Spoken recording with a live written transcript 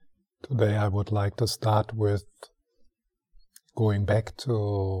Today I would like to start with going back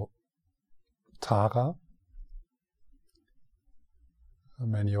to Tara.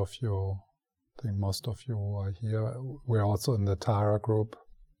 Many of you, I think most of you are here. We're also in the Tara group.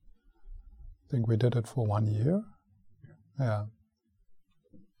 I think we did it for 1 year. Yeah.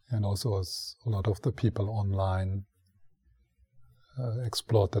 And also as a lot of the people online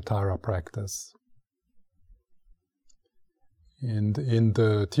explored the Tara practice. And in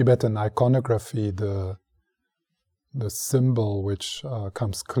the Tibetan iconography, the symbol which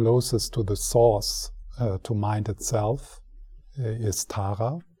comes closest to the source, to mind itself, is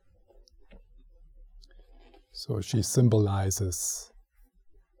Tara. So she symbolizes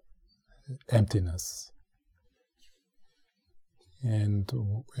emptiness. And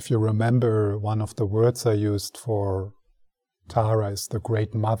if you remember, one of the words I used for Tara is the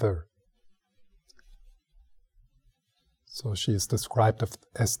Great Mother. So she is described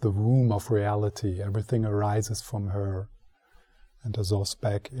as the womb of reality. Everything arises from her and dissolves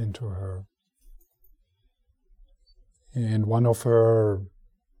back into her. And one of her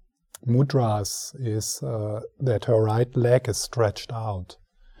mudras is that her right leg is stretched out.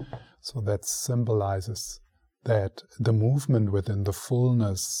 So that symbolizes that the movement within the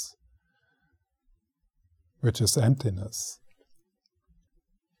fullness, which is emptiness,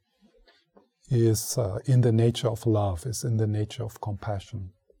 is in the nature of love, is in the nature of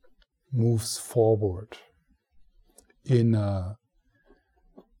compassion, moves forward in a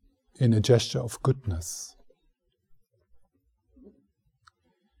gesture of goodness.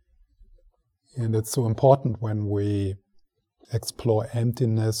 And it's so important when we explore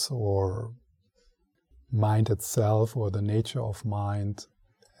emptiness or mind itself or the nature of mind,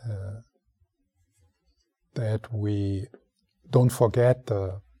 that we don't forget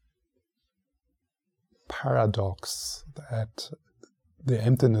the paradox that the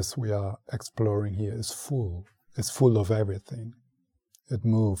emptiness we are exploring here is full of everything. It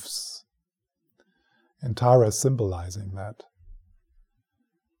moves. And Tara is symbolizing that.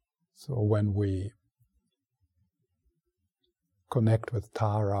 So when we connect with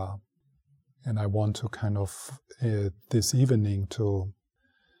Tara, and I want to kind of this evening to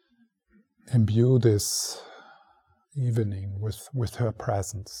imbue this evening with her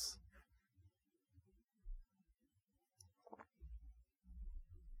presence.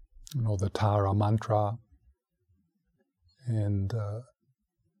 You know, the Tara mantra. And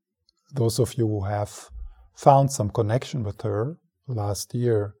those of you who have found some connection with her last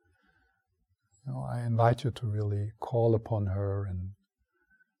year, you know, I invite you to really call upon her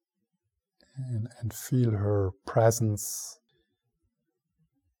and feel her presence,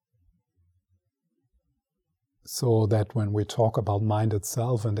 so that when we talk about mind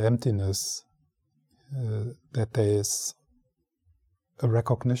itself and emptiness, that there is a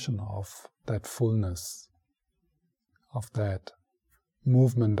recognition of that fullness, of that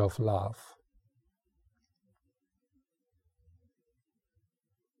movement of love.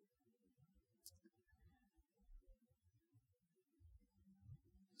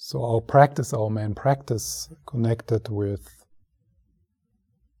 So our practice, our main practice, connected with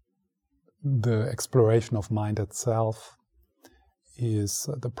the exploration of mind itself, is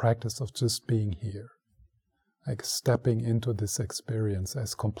the practice of just being here. Like stepping into this experience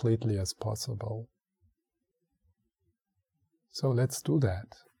as completely as possible. So let's do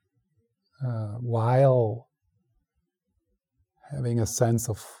that. While having a sense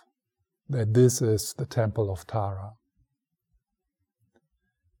of that this is the temple of Tara.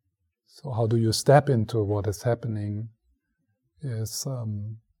 So how do you step into what is happening is,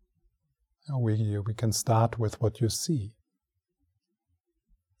 we can start with what you see.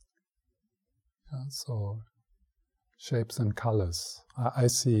 So shapes and colors. I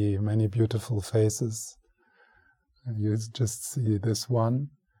see many beautiful faces. And you just see this one,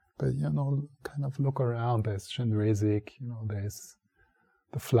 but kind of look around. There's Shinrezik, there's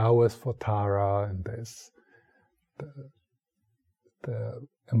the flowers for Tara, and there's the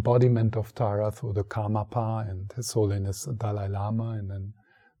embodiment of Tara through the Karmapa and His Holiness the Dalai Lama, and then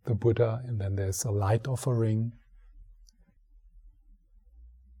the Buddha, and then there's a light offering.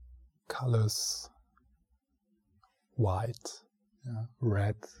 Colors. White,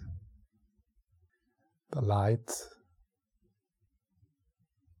 red, the light.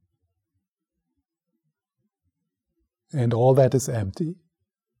 And all that is empty.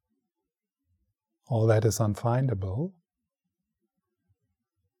 All that is unfindable.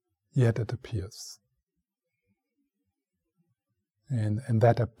 Yet it appears. And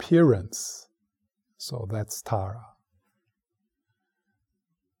that appearance, so that's Tara.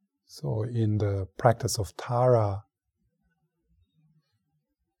 So in the practice of Tara,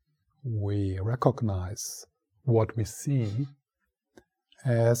 we recognize what we see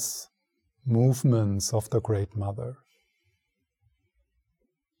as movements of the Great Mother.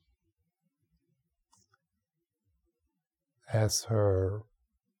 As her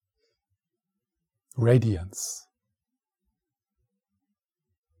radiance.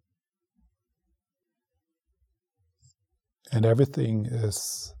 And everything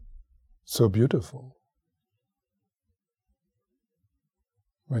is so beautiful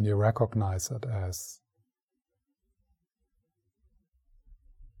when you recognize it as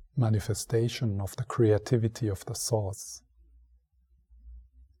manifestation of the creativity of the Source.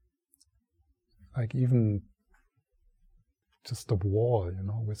 Like even just a wall,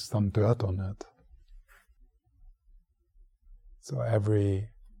 with some dirt on it. So everything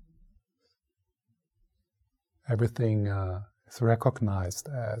is recognized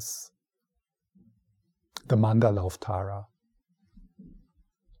as the mandala of Tara.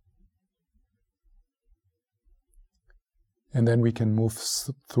 And then we can move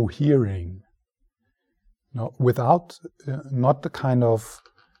through hearing, without, not the kind of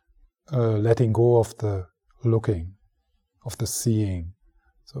letting go of the looking, of the seeing.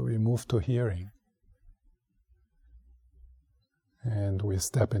 So we move to hearing. And we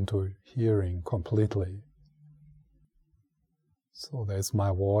step into hearing completely. So there's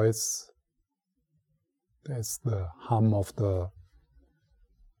my voice, there's the hum of the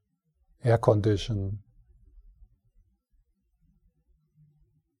air condition,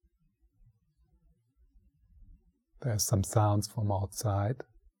 there's some sounds from outside,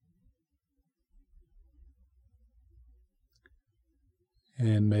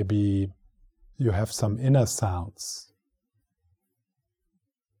 and maybe you have some inner sounds.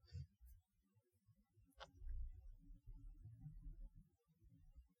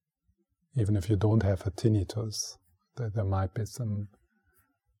 Even if you don't have a tinnitus, there might be some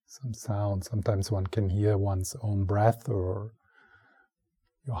sound. Sometimes one can hear one's own breath or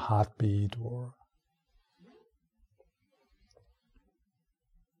your heartbeat.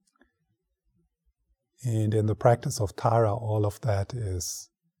 And in the practice of Tara, all of that is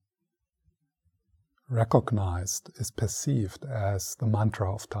recognized, is perceived as the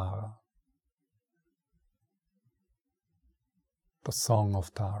mantra of Tara, the song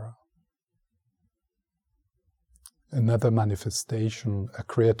of Tara. Another manifestation, a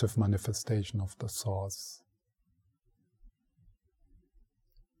creative manifestation of the Source.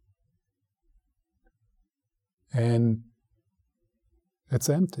 And it's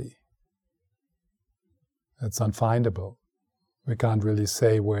empty. It's unfindable. We can't really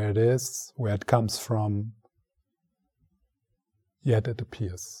say where it is, where it comes from, yet it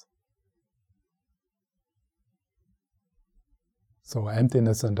appears. So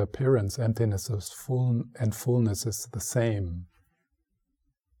emptiness and appearance, emptiness is full and fullness is the same.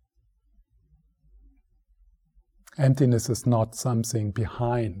 Emptiness is not something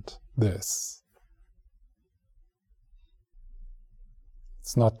behind this.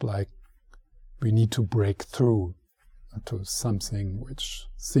 It's not like we need to break through to something which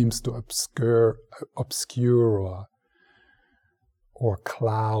seems to obscure or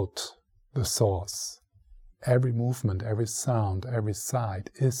cloud the Source. Every movement, every sound, every sight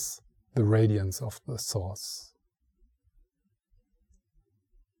is the radiance of the Source.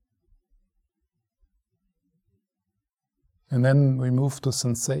 And then we move to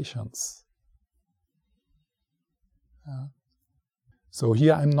sensations. So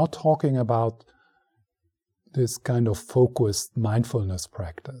here I'm not talking about this kind of focused mindfulness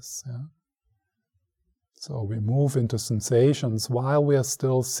practice. So we move into sensations while we are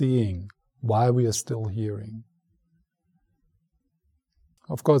still seeing, while we are still hearing.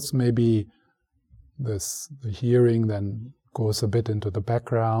 Of course, maybe the hearing then goes a bit into the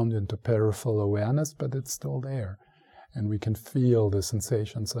background, into peripheral awareness, but it's still there. And we can feel the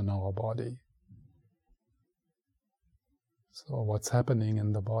sensations in our body. So what's happening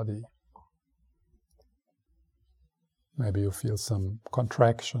in the body? Maybe you feel some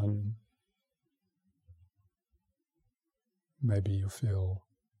contraction. Maybe you feel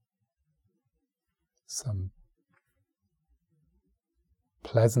some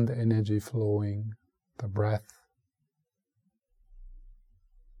pleasant energy flowing, the breath.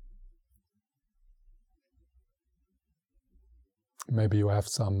 Maybe you have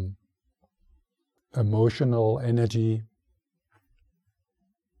some emotional energy.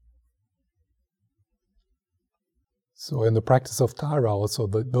 So in the practice of Tara also,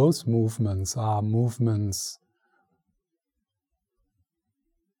 those movements are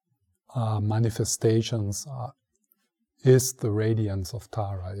manifestations, is the radiance of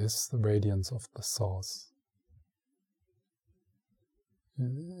Tara, is the radiance of the Source.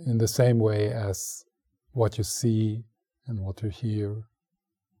 in the same way as what you see and what you hear.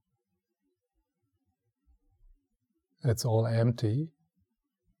 It's all empty,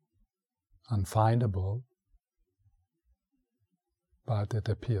 unfindable, but it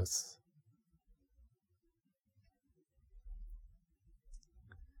appears.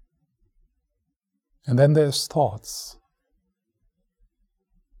 And then there's thoughts.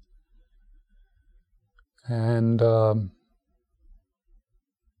 And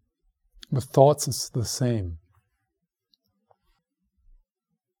with thoughts it's the same.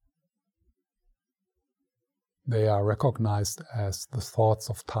 They are recognized as the thoughts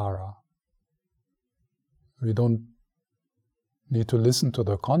of Tara. We don't need to listen to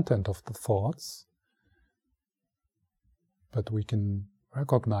the content of the thoughts, but we can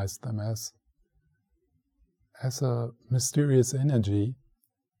recognize them as a mysterious energy,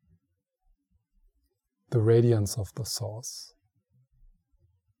 the radiance of the source.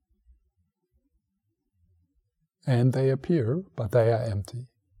 And they appear, but they are empty.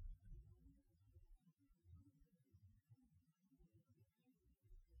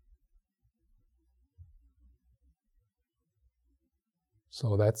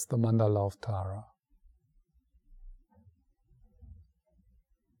 So that's the mandala of Tara.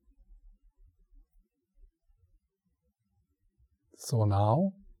 So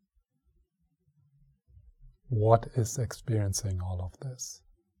now, what is experiencing all of this?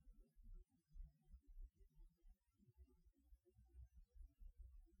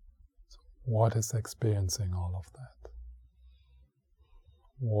 What is experiencing all of that?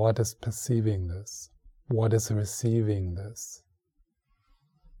 What is perceiving this? What is receiving this?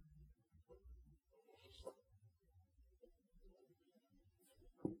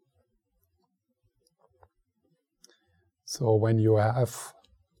 So when you have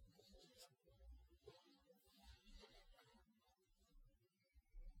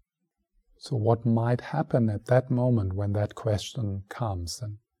So what might happen at that moment when that question comes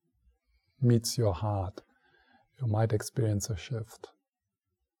and meets your heart? You might experience a shift.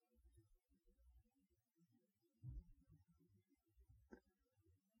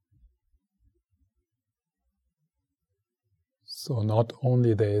 So not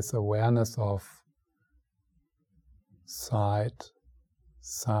only there is awareness of sight,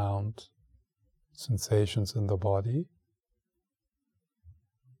 sound, sensations in the body,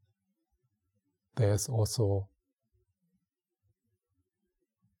 there's also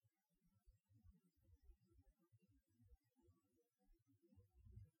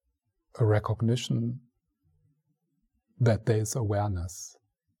a recognition that there is awareness.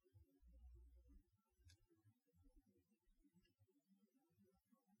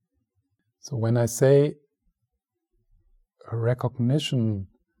 So when I say a recognition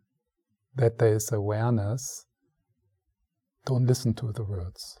that there is awareness, don't listen to the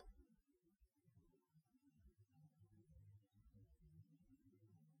words.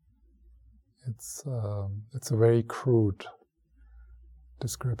 It's a very crude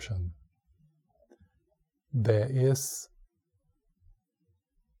description. There is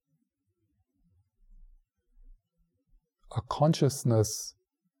a consciousness,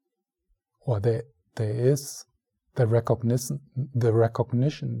 or there is the recognition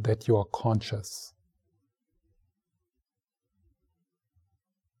that you are conscious.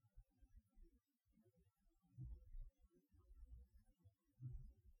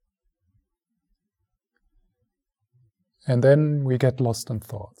 And then we get lost in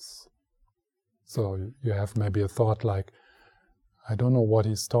thoughts. So you have maybe a thought like, I don't know what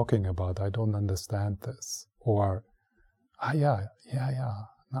he's talking about, I don't understand this. Or, yeah,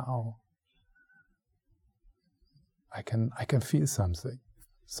 now I can feel something.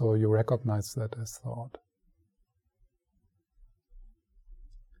 So you recognize that as thought.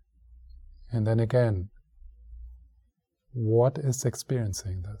 And then again, what is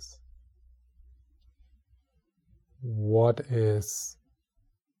experiencing this? What is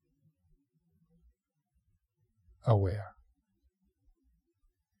aware?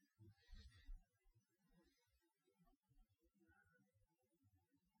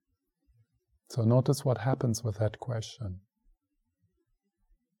 So notice what happens with that question.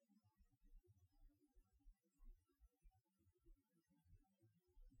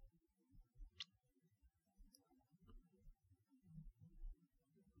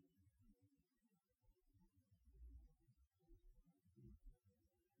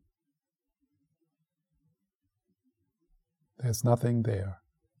 There's nothing there.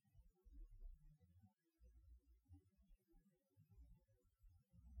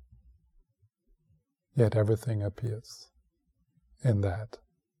 Yet everything appears in that.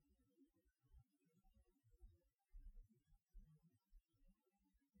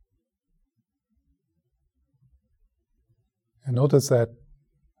 And notice that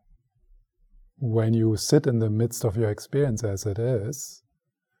when you sit in the midst of your experience as it is,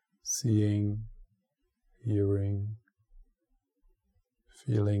 seeing, hearing,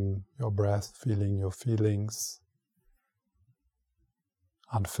 feeling your breath, feeling your feelings,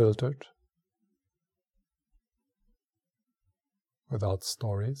 unfiltered, without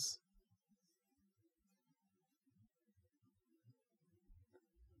stories.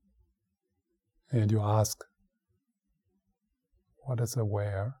 And you ask, what is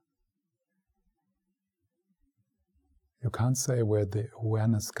aware? You can't say where the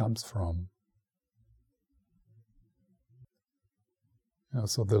awareness comes from.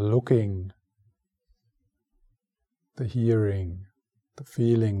 So the looking, the hearing, the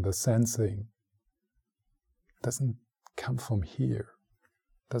feeling, the sensing doesn't come from here,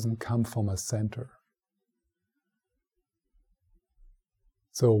 doesn't come from a center.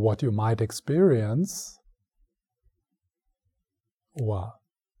 So what you might experience, or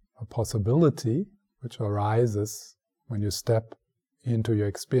a possibility which arises when you step into your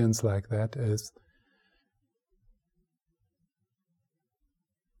experience like that, is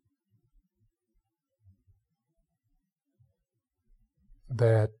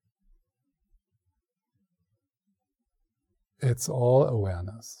that it's all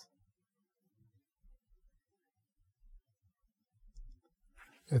awareness.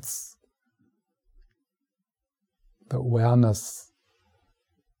 It's the awareness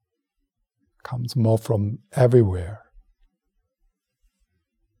comes more from everywhere.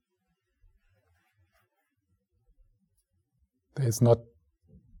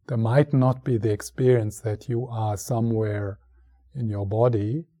 There might not be the experience that you are somewhere in your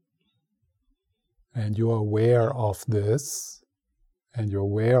body and you're aware of this and you're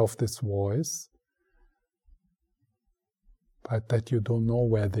aware of this voice, but that you don't know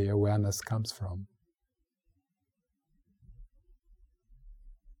where the awareness comes from.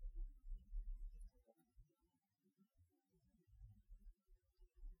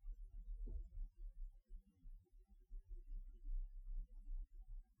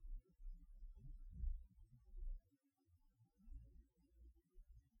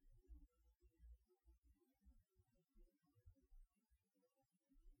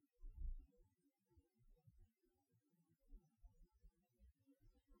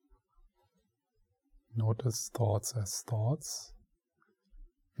 Notice thoughts as thoughts.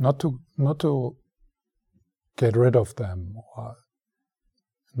 Not to get rid of them, or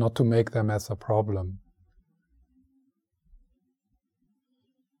not to make them as a problem.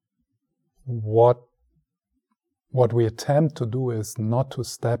 What we attempt to do is not to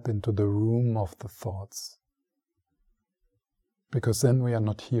step into the room of the thoughts, because then we are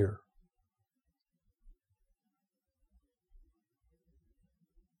not here.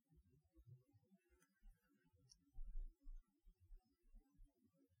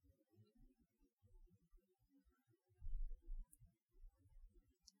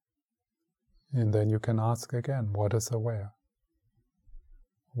 And then you can ask again, what is aware?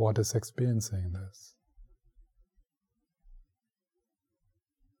 What is experiencing this?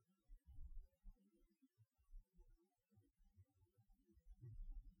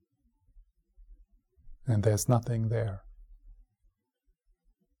 And there's nothing there.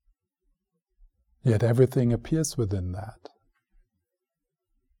 Yet everything appears within that.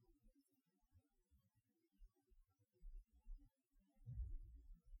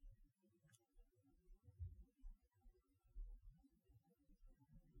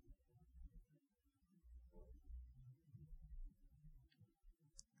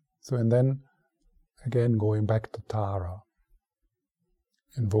 So, and then, again, going back to Tara,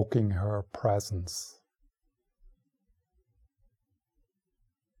 invoking her presence.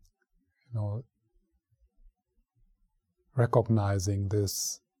 Recognizing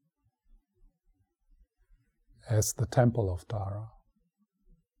this as the temple of Tara.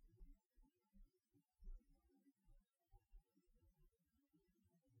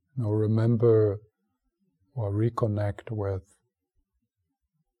 Remember or reconnect with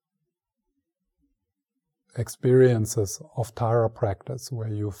experiences of Tara practice where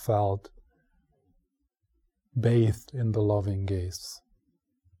you felt bathed in the loving gaze,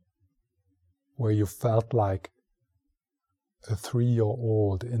 where you felt like a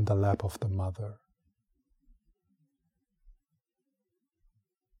 3-year-old in the lap of the mother.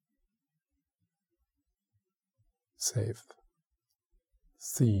 Safe,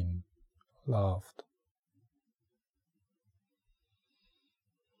 seen, loved.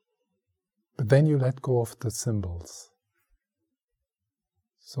 But then you let go of the symbols.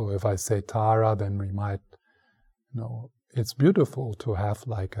 So if I say Tara, then we might, it's beautiful to have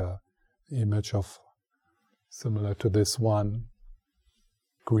like a image of similar to this one,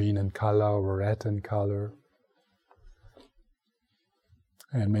 green in color or red in color.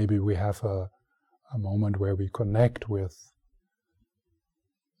 And maybe we have a moment where we connect with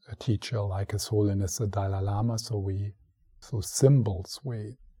a teacher like His Holiness the Dalai Lama, so symbols,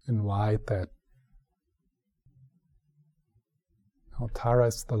 we invite that. Tara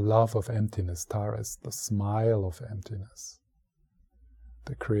is the love of emptiness, Tara is the smile of emptiness,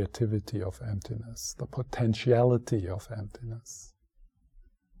 the creativity of emptiness, the potentiality of emptiness.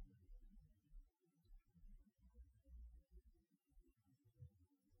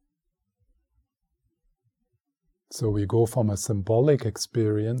 So we go from a symbolic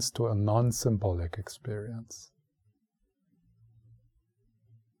experience to a non-symbolic experience.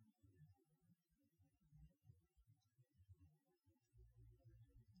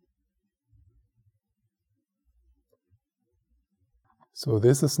 So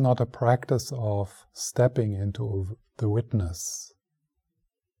this is not a practice of stepping into the witness.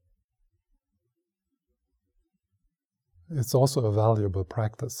 It's also a valuable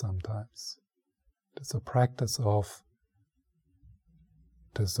practice sometimes. It's a practice of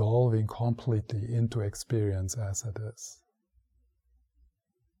dissolving completely into experience as it is.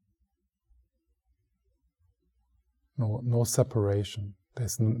 No separation.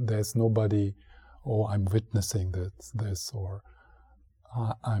 There's nobody, oh, I'm witnessing this, or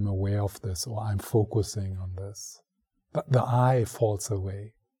I'm aware of this, or I'm focusing on this. The I falls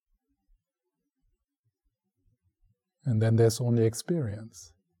away. And then there's only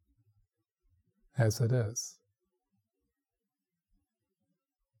experience, as it is.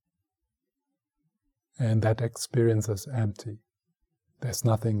 And that experience is empty. There's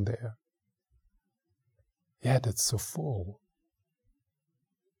nothing there. Yet it's so full,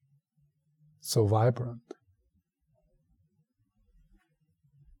 so vibrant.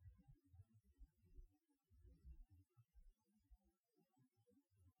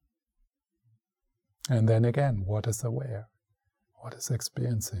 And then again, what is aware? What is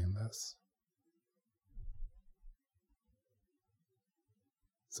experiencing this?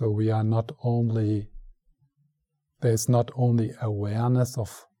 So we are not only, there's not only awareness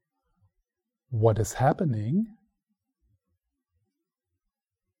of what is happening,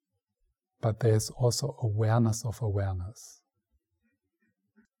 but there's also awareness of awareness.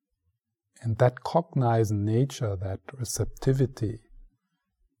 And that cognizant nature, that receptivity,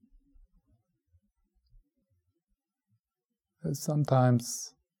 is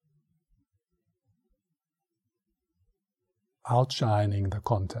sometimes outshining the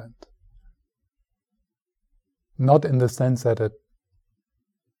content. Not in the sense that it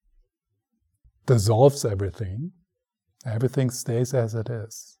dissolves everything. Everything stays as it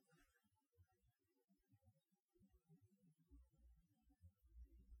is.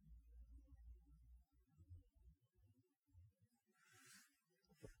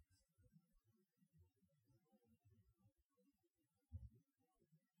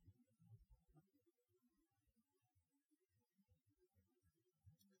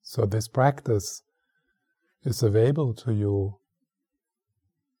 So this practice is available to you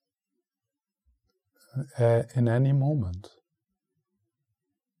in any moment.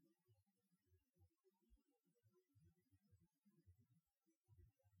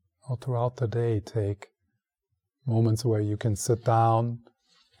 Or throughout the day, take moments where you can sit down,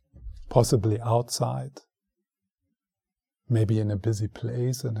 possibly outside, maybe in a busy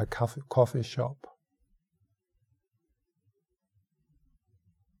place, in a coffee shop.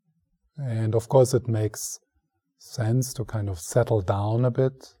 And of course it makes sense to kind of settle down a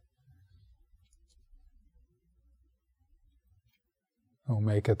bit,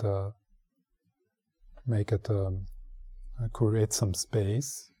 or create some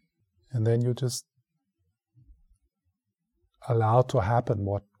space, and then you just allow to happen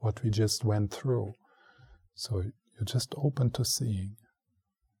what we just went through. So you're just open to seeing.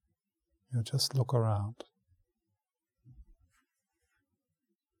 You just look around.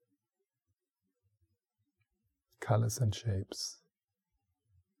 Colors and shapes.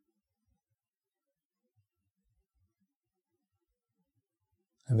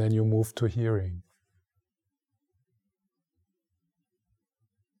 And then you move to hearing.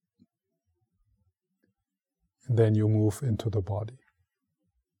 And then you move into the body.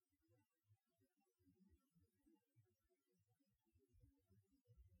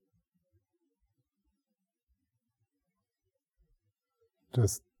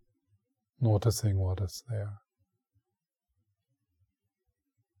 Just noticing what is there.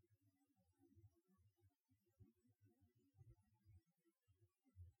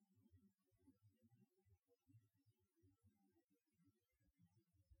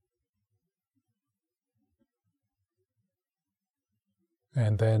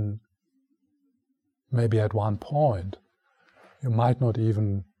 And then maybe at one point you might not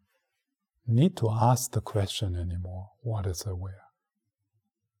even need to ask the question anymore. What is aware?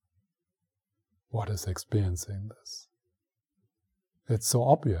 What is experiencing this? It's so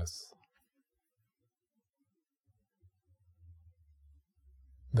obvious.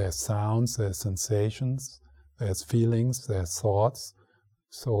 There's sounds, there's sensations, there's feelings, there's thoughts.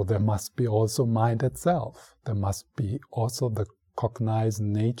 So there must be also mind itself. There must be also the cognized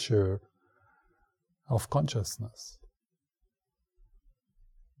nature of consciousness.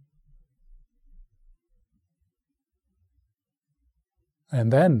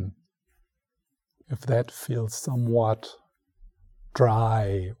 And then, if that feels somewhat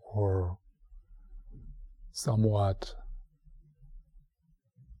dry or somewhat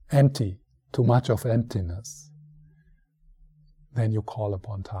empty, too much of emptiness, then you call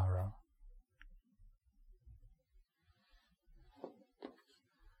upon Tara.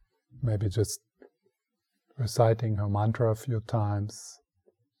 Maybe just reciting her mantra a few times,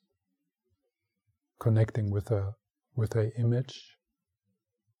 connecting with her image,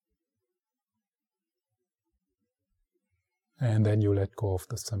 and then you let go of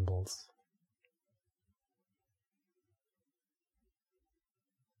the symbols.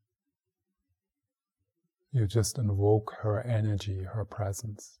 You just invoke her energy, her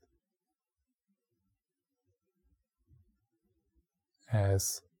presence,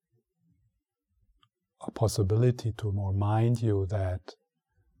 as a possibility to remind you that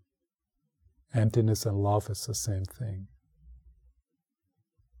emptiness and love is the same thing.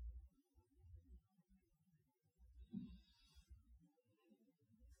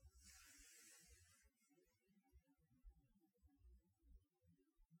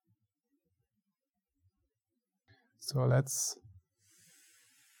 So let's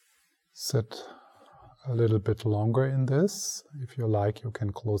sit a little bit longer in this. If you like, you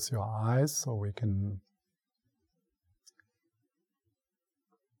can close your eyes so we can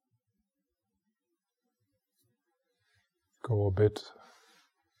go a bit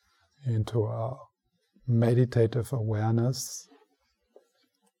into a meditative awareness.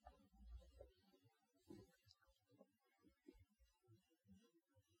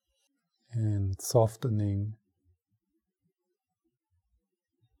 And softening.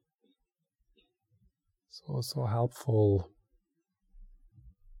 It's also helpful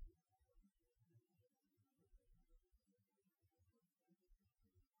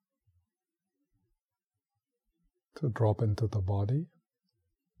to drop into the body.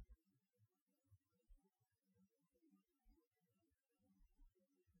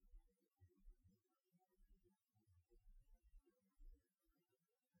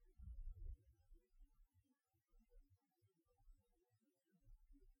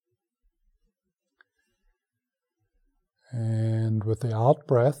 And with the out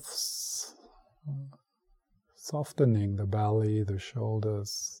breaths, softening the belly, the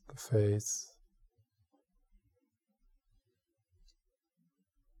shoulders, the face.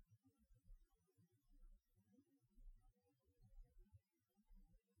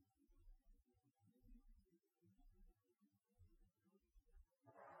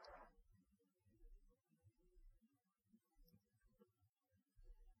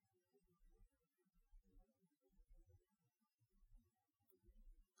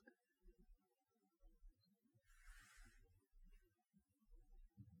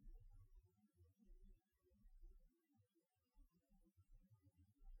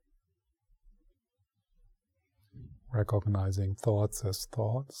 Recognizing thoughts as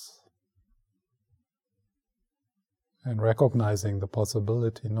thoughts, and recognizing the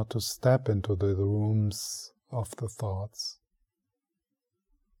possibility not to step into the rooms of the thoughts.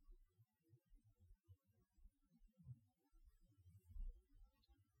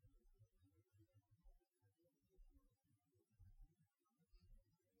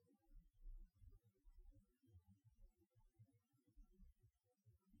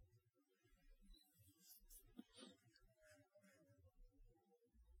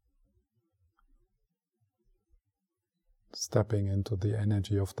 Stepping into the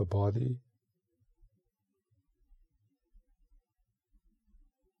energy of the body.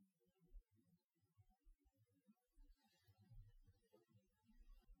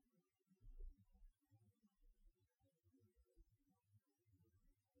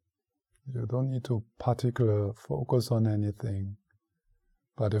 You don't need to particularly focus on anything,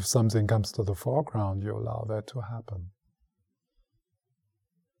 but if something comes to the foreground, you allow that to happen.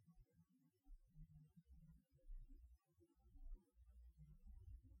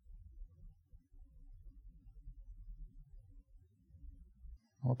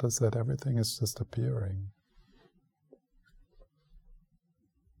 Notice that everything is just appearing.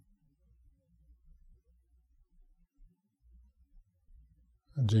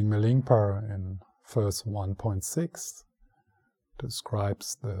 Jigme Lingpa in verse 1.6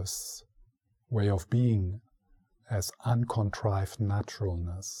 describes this way of being as uncontrived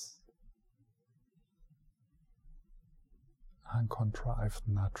naturalness. Uncontrived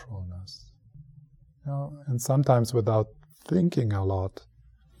naturalness. And sometimes without thinking a lot,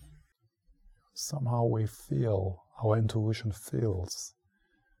 somehow we feel, our intuition feels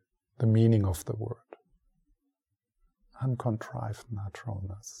the meaning of the word. Uncontrived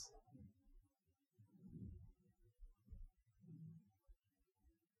naturalness.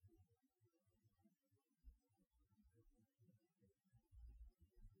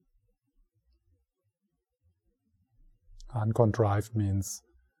 Uncontrived means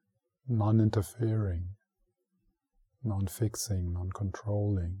non-interfering, non-fixing,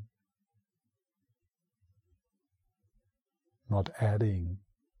 non-controlling, not adding.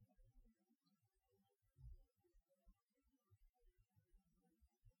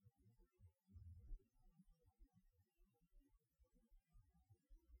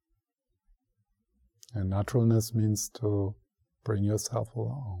 And naturalness means to bring yourself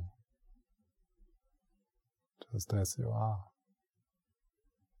along, just as you are.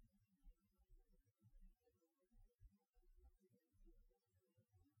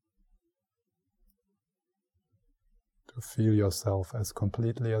 To feel yourself as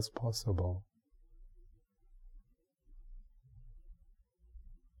completely as possible.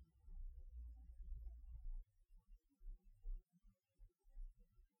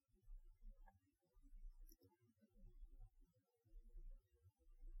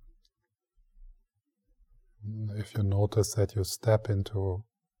 If you notice that you step into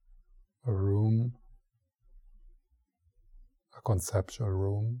a room, a conceptual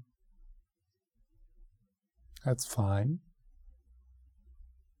room, that's fine.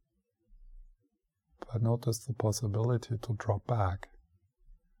 But notice the possibility to drop back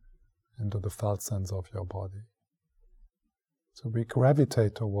into the felt sense of your body. So we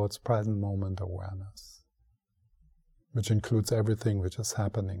gravitate towards present moment awareness, which includes everything which is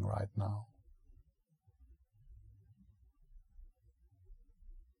happening right now.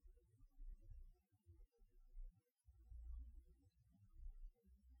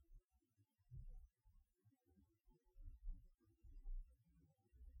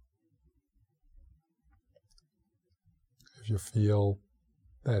 If you feel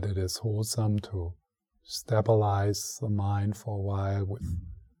that it is wholesome to stabilize the mind for a while with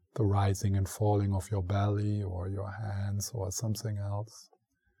the rising and falling of your belly or your hands or something else,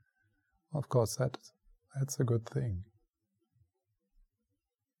 of course that's a good thing.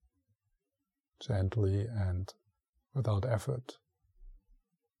 Gently and without effort.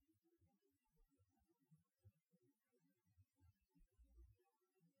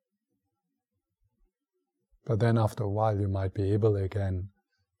 But then after a while you might be able again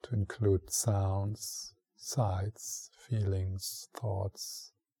to include sounds, sights, feelings,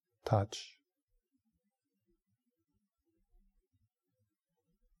 thoughts, touch.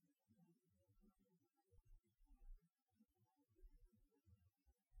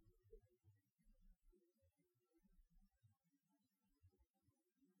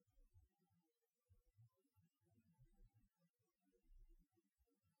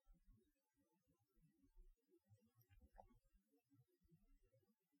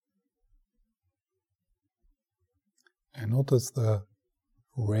 And notice the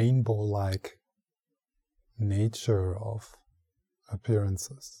rainbow-like nature of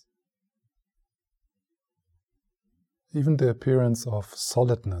appearances. Even the appearance of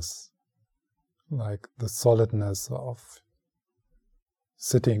solidness, like the solidness of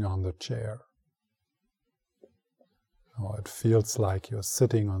sitting on the chair. Or it feels like you're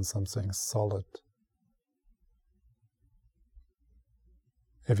sitting on something solid.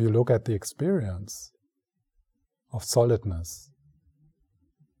 If you look at the experience of solidness,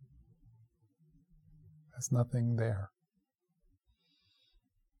 there's nothing there.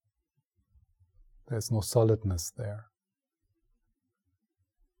 There's no solidness there.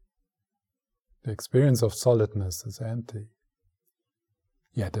 The experience of solidness is empty,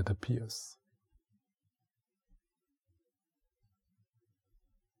 yet it appears.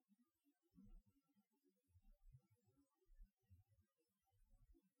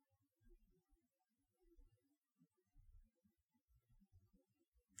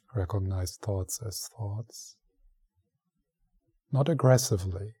 Recognize thoughts as thoughts, not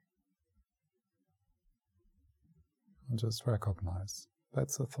aggressively. Just recognize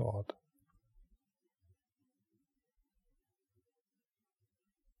that's a thought.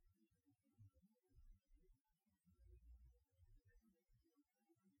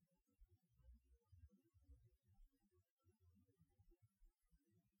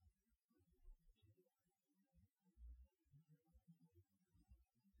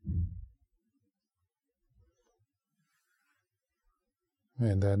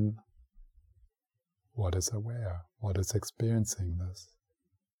 And then, what is aware? What is experiencing this?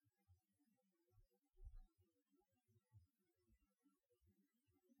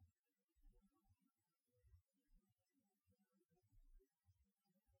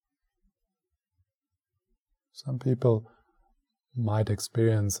 Some people might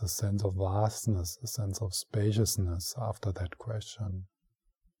experience a sense of vastness, a sense of spaciousness after that question.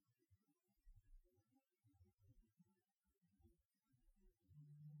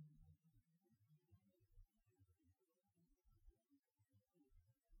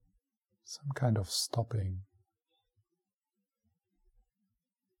 Some kind of stopping.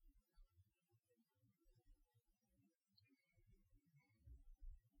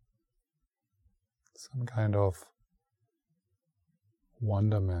 Some kind of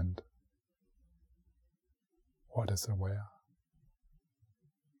wonderment. What is aware?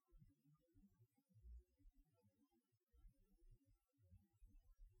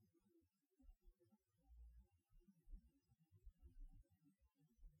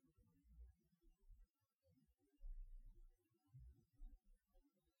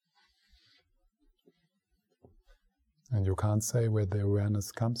 And you can't say where the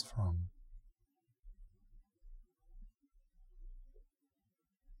awareness comes from.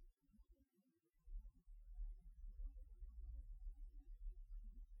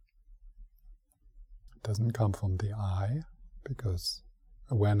 It doesn't come from the I, because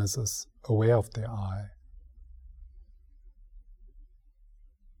awareness is aware of the I.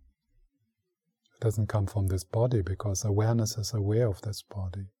 It doesn't come from this body, because awareness is aware of this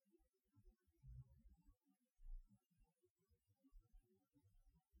body.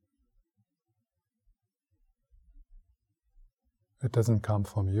 It doesn't come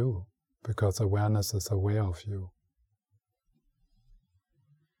from you, because awareness is aware of you.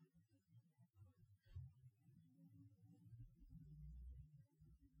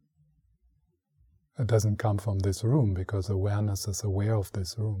 It doesn't come from this room, because awareness is aware of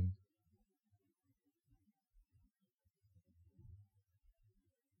this room.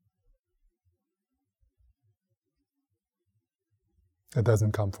 It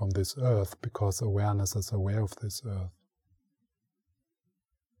doesn't come from this earth, because awareness is aware of this earth.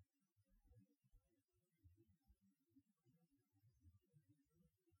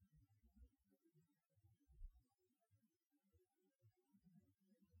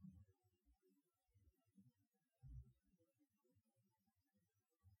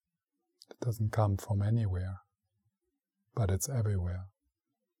 It doesn't come from anywhere, but it's everywhere.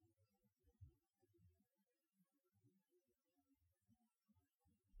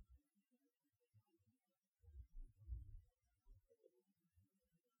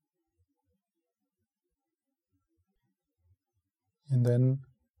 And then,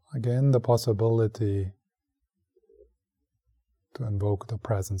 again, the possibility to invoke the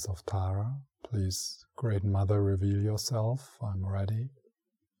presence of Tara. Please, Great Mother, reveal yourself. I'm ready.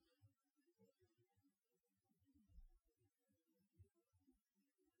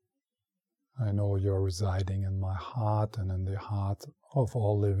 I know you're residing in my heart and in the heart of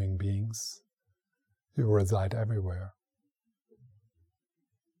all living beings. You reside everywhere.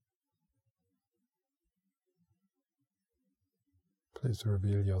 Please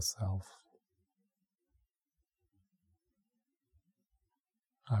reveal yourself.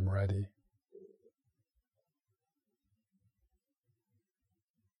 I'm ready.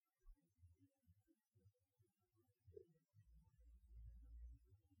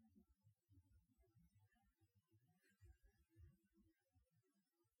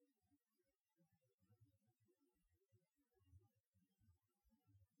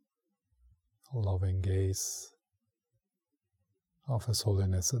 A loving gaze of His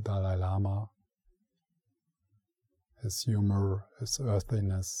Holiness the Dalai Lama, his humor, his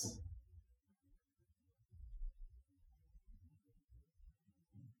earthiness.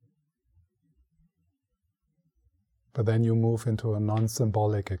 But then you move into a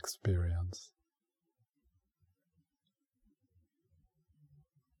non-symbolic experience.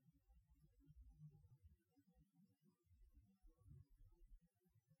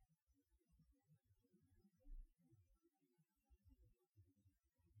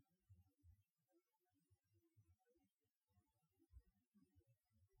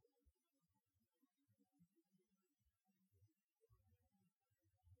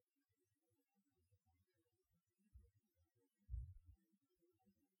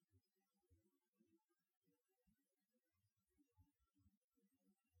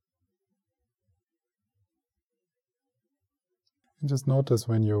 And just notice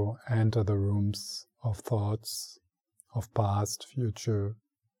when you enter the rooms of thoughts, of past, future,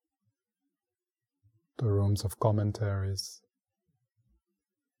 the rooms of commentaries,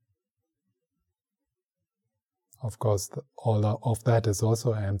 Of course, all of that is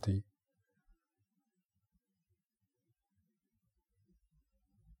also empty.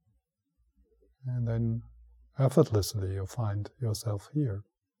 And then effortlessly you find yourself here,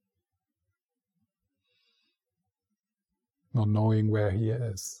 not knowing where he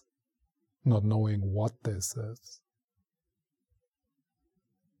is, not knowing what this is.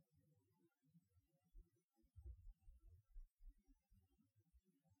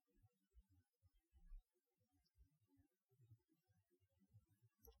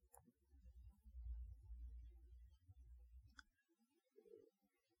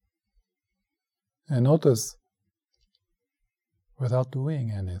 And notice, without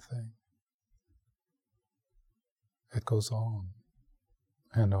doing anything, it goes on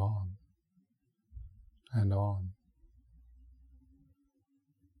and on and on.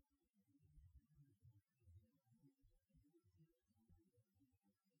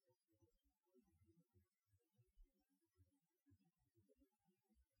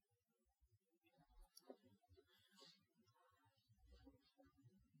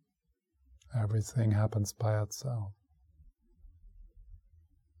 Everything happens by itself.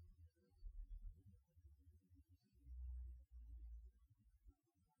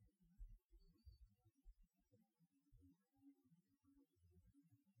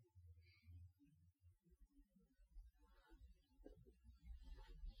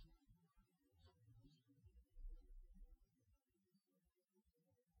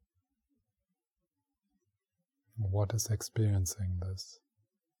 What is experiencing this?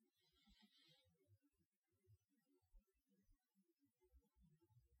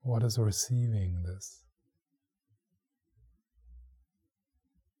 What is receiving this?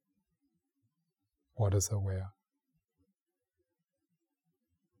 What is aware?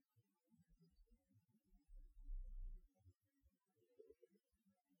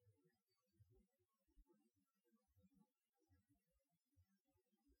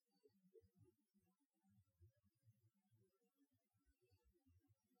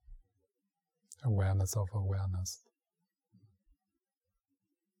 Awareness of awareness.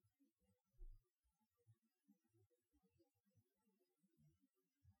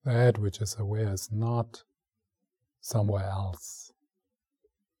 That which is aware is not somewhere else.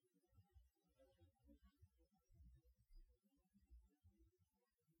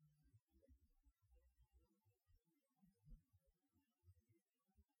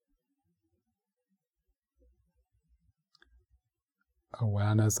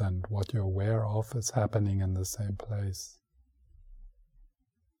 Awareness and what you're aware of is happening in the same place.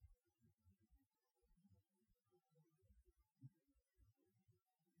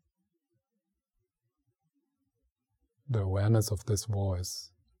 The awareness of this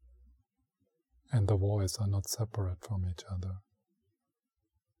voice and the voice are not separate from each other.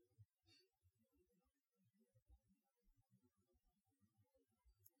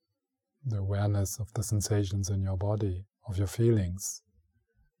 The awareness of the sensations in your body, of your feelings,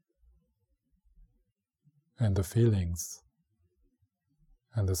 and the feelings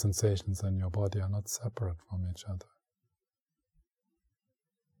and the sensations in your body are not separate from each other.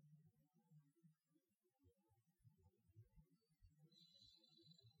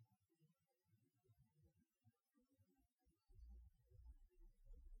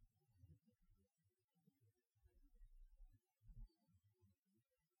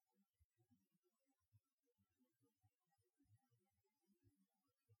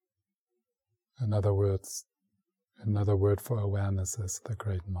 Another word for awareness is the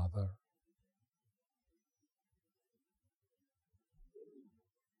Great Mother.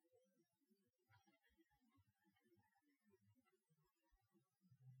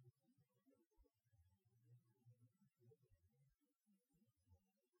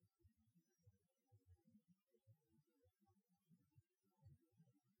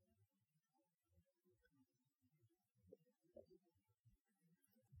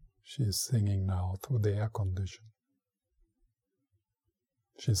 She is singing now through the air condition.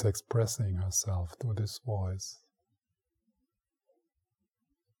 She's expressing herself through this voice.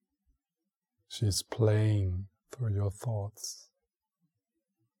 She's playing through your thoughts.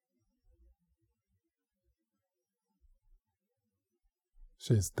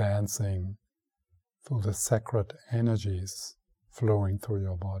 She's dancing through the sacred energies flowing through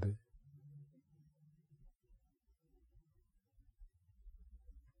your body.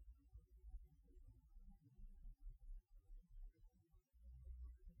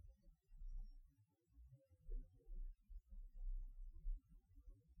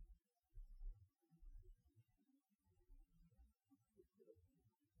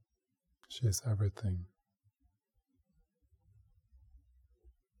 She is everything.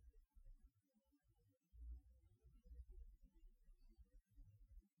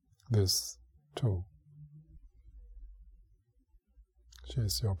 this too.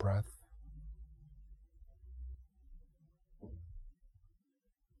 Chase your breath.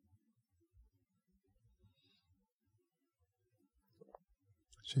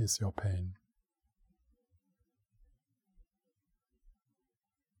 Chase your pain.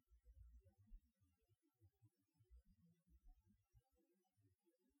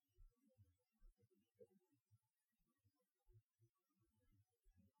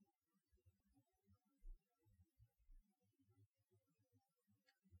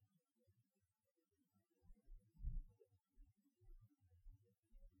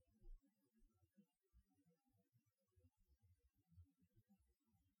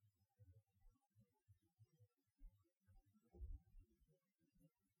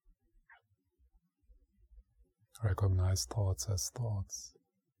 Recognize thoughts as thoughts.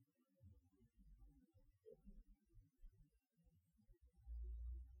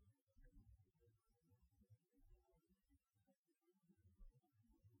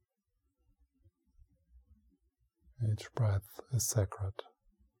 Each breath is sacred.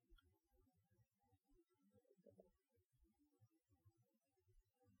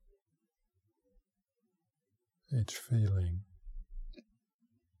 Each feeling.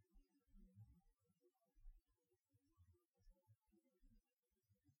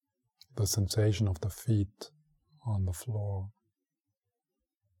 The sensation of the feet on the floor.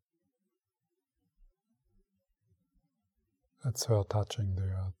 It's her touching the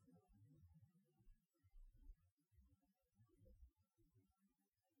earth.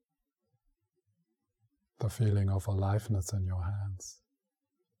 The feeling of aliveness in your hands.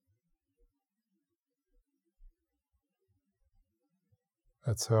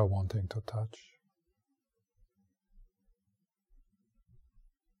 It's her wanting to touch.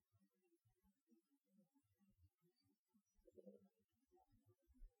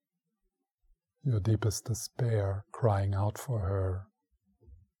 Your deepest despair, crying out for her,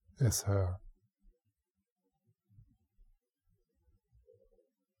 is her.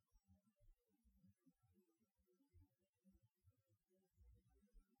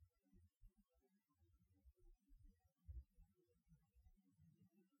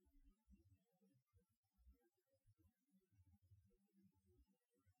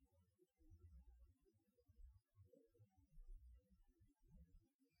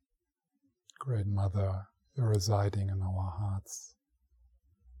 Great Mother, you're residing in our hearts.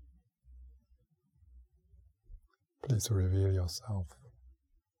 Please reveal yourself.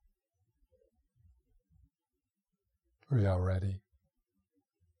 We are ready.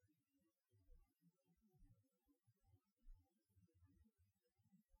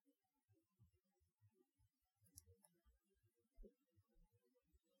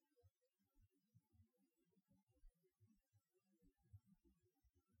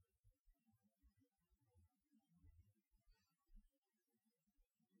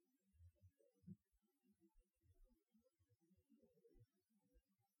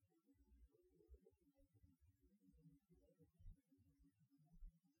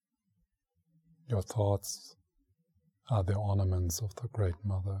 Your thoughts are the ornaments of the Great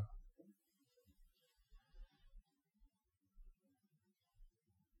Mother.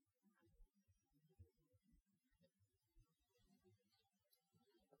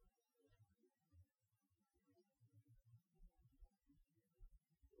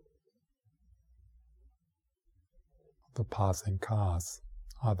 The passing cars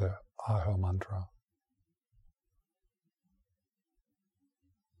are her mantra.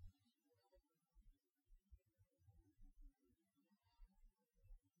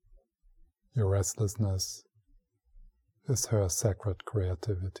 Your restlessness is her sacred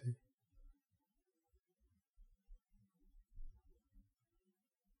creativity.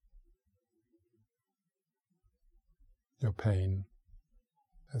 Your pain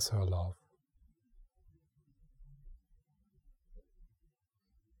is her love.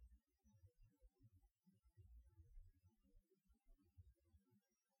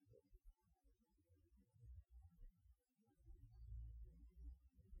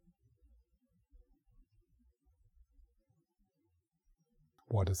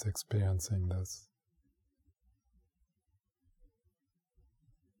 What is experiencing this?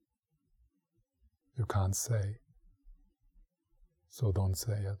 You can't say, so don't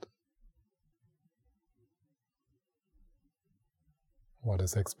say it. What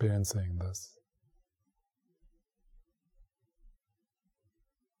is experiencing this?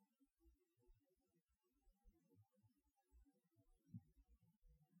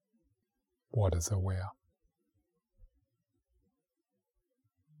 What is aware?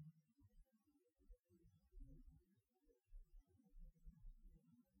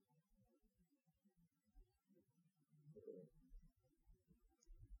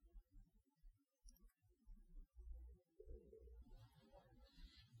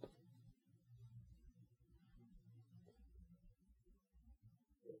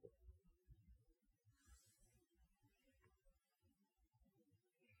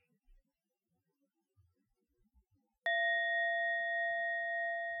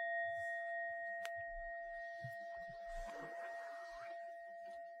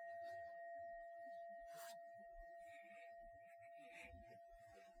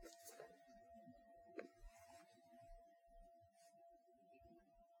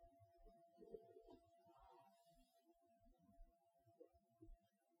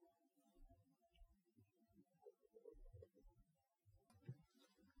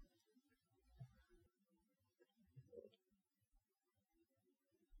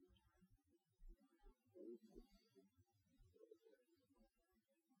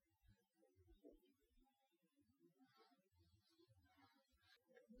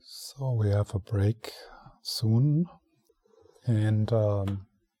 So we have a break soon, and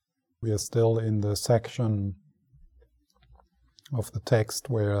we are still in the section of the text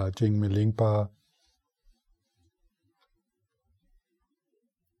where Jigme Lingpa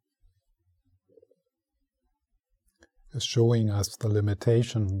is showing us the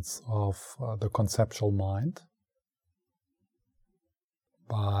limitations of the conceptual mind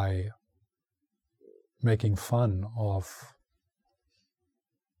by making fun of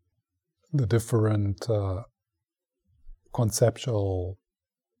the different conceptual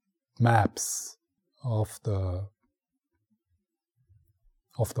maps of the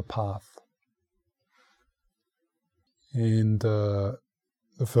path. And the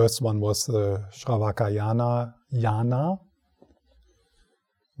first one was the Shravakayana Yana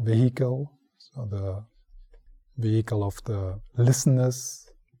vehicle, so the vehicle of the listeners,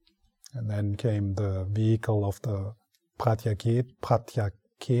 and then came the vehicle of the Pratyakya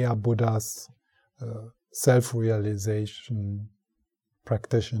Buddhas, self-realization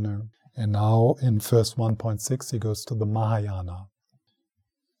practitioner. And now in verse 1.6 he goes to the Mahayana.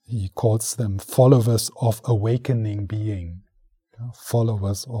 He calls them followers of awakening being.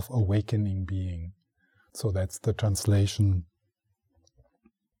 Followers of awakening being. So that's the translation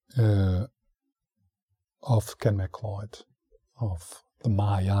of Ken MacLeod, of the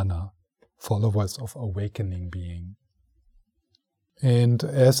Mahayana, followers of awakening being. And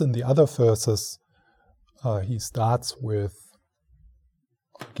as in the other verses, he starts with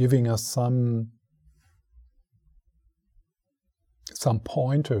giving us some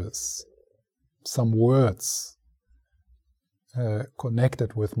pointers, some words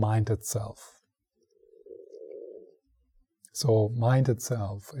connected with mind itself. So mind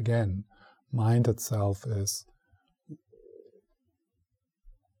itself, again, mind itself is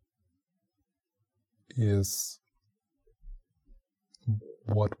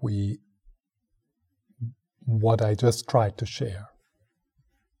what I just tried to share.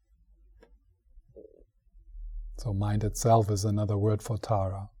 So mind itself is another word for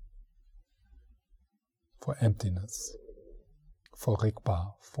Tara, for emptiness, for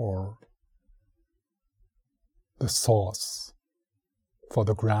Rigpa, for the source, for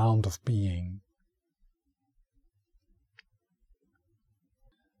the ground of being.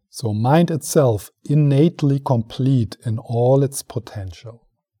 So mind itself, innately complete in all its potential.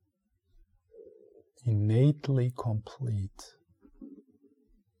 Innately complete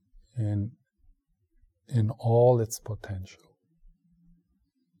in all its potential.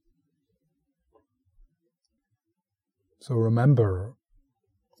 So remember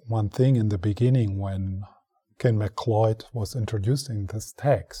one thing in the beginning when Ken MacLeod was introducing this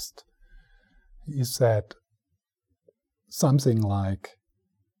text. He said something like,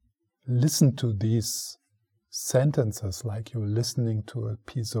 listen to these sentences like you're listening to a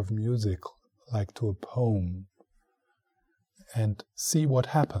piece of music, like to a poem, and see what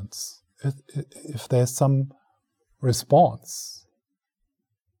happens. If there's some response.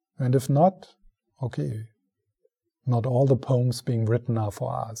 And if not, okay, not all the poems being written are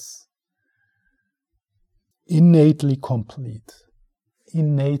for us. Innately complete.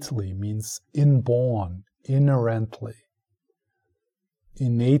 Innately means inborn, inherently.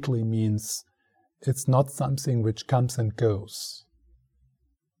 Innately means it's not something which comes and goes.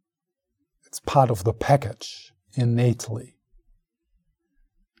 It's part of the package, innately.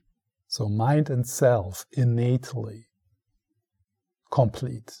 So mind and self, innately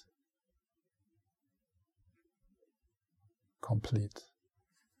complete. Complete.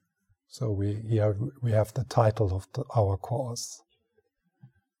 So we have the title of our course,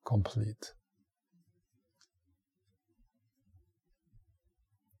 complete.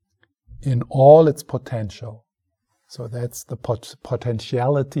 In all its potential. So that's the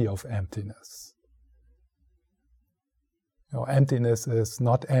potentiality of emptiness. Emptiness is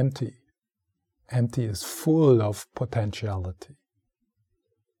not empty. Empty is full of potentiality.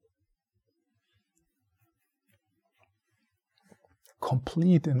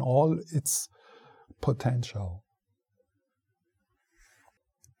 Complete in all its potential.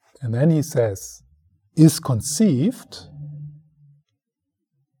 And then he says, is conceived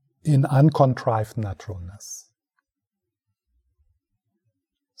in uncontrived naturalness.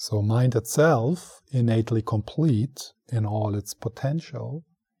 So mind itself, innately complete in all its potential,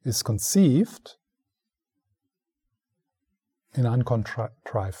 is conceived in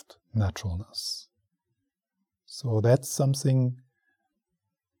uncontrived naturalness. So that's something,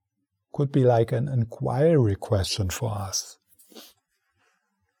 could be like an inquiry question for us,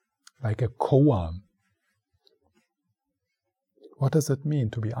 like a koan. What does it mean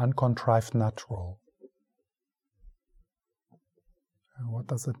to be uncontrived natural? What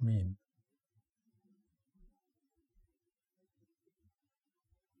does it mean?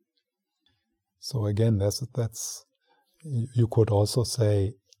 So again, that's you could also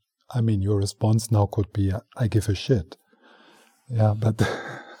say, I mean, your response now could be, I give a shit. Yeah, but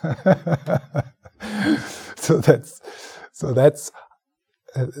so that's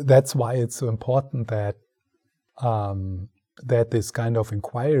why it's so important that that this kind of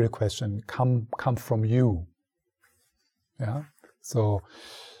inquiry question come from you. Yeah. So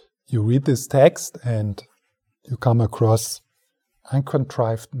you read this text and you come across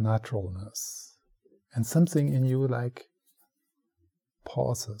uncontrived naturalness, and something in you like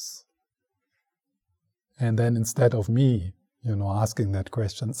pauses. And then instead of me, asking that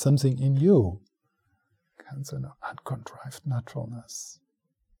question, something in you comes in uncontrived naturalness.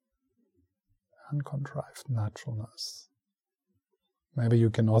 Uncontrived naturalness. Maybe you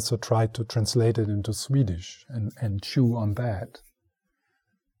can also try to translate it into Swedish and chew on that.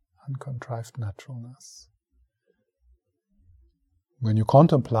 Uncontrived naturalness. When you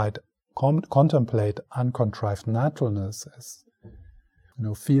contemplate uncontrived naturalness as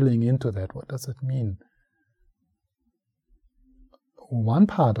feeling into that, what does it mean? One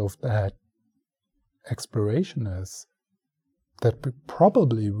part of that exploration is that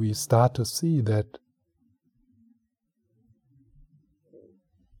probably we start to see that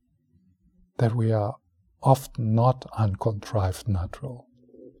we are often not uncontrived natural.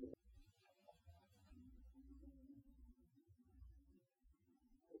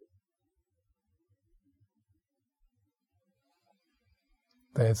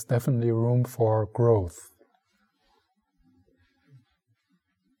 There's definitely room for growth.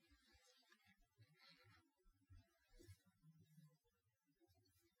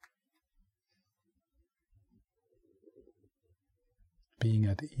 Being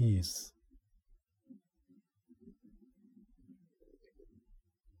at ease.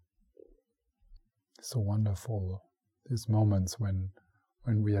 So wonderful, these moments when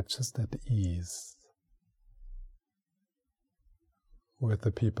we are just at ease with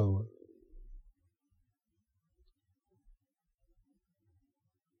the people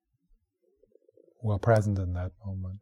who are present in that moment.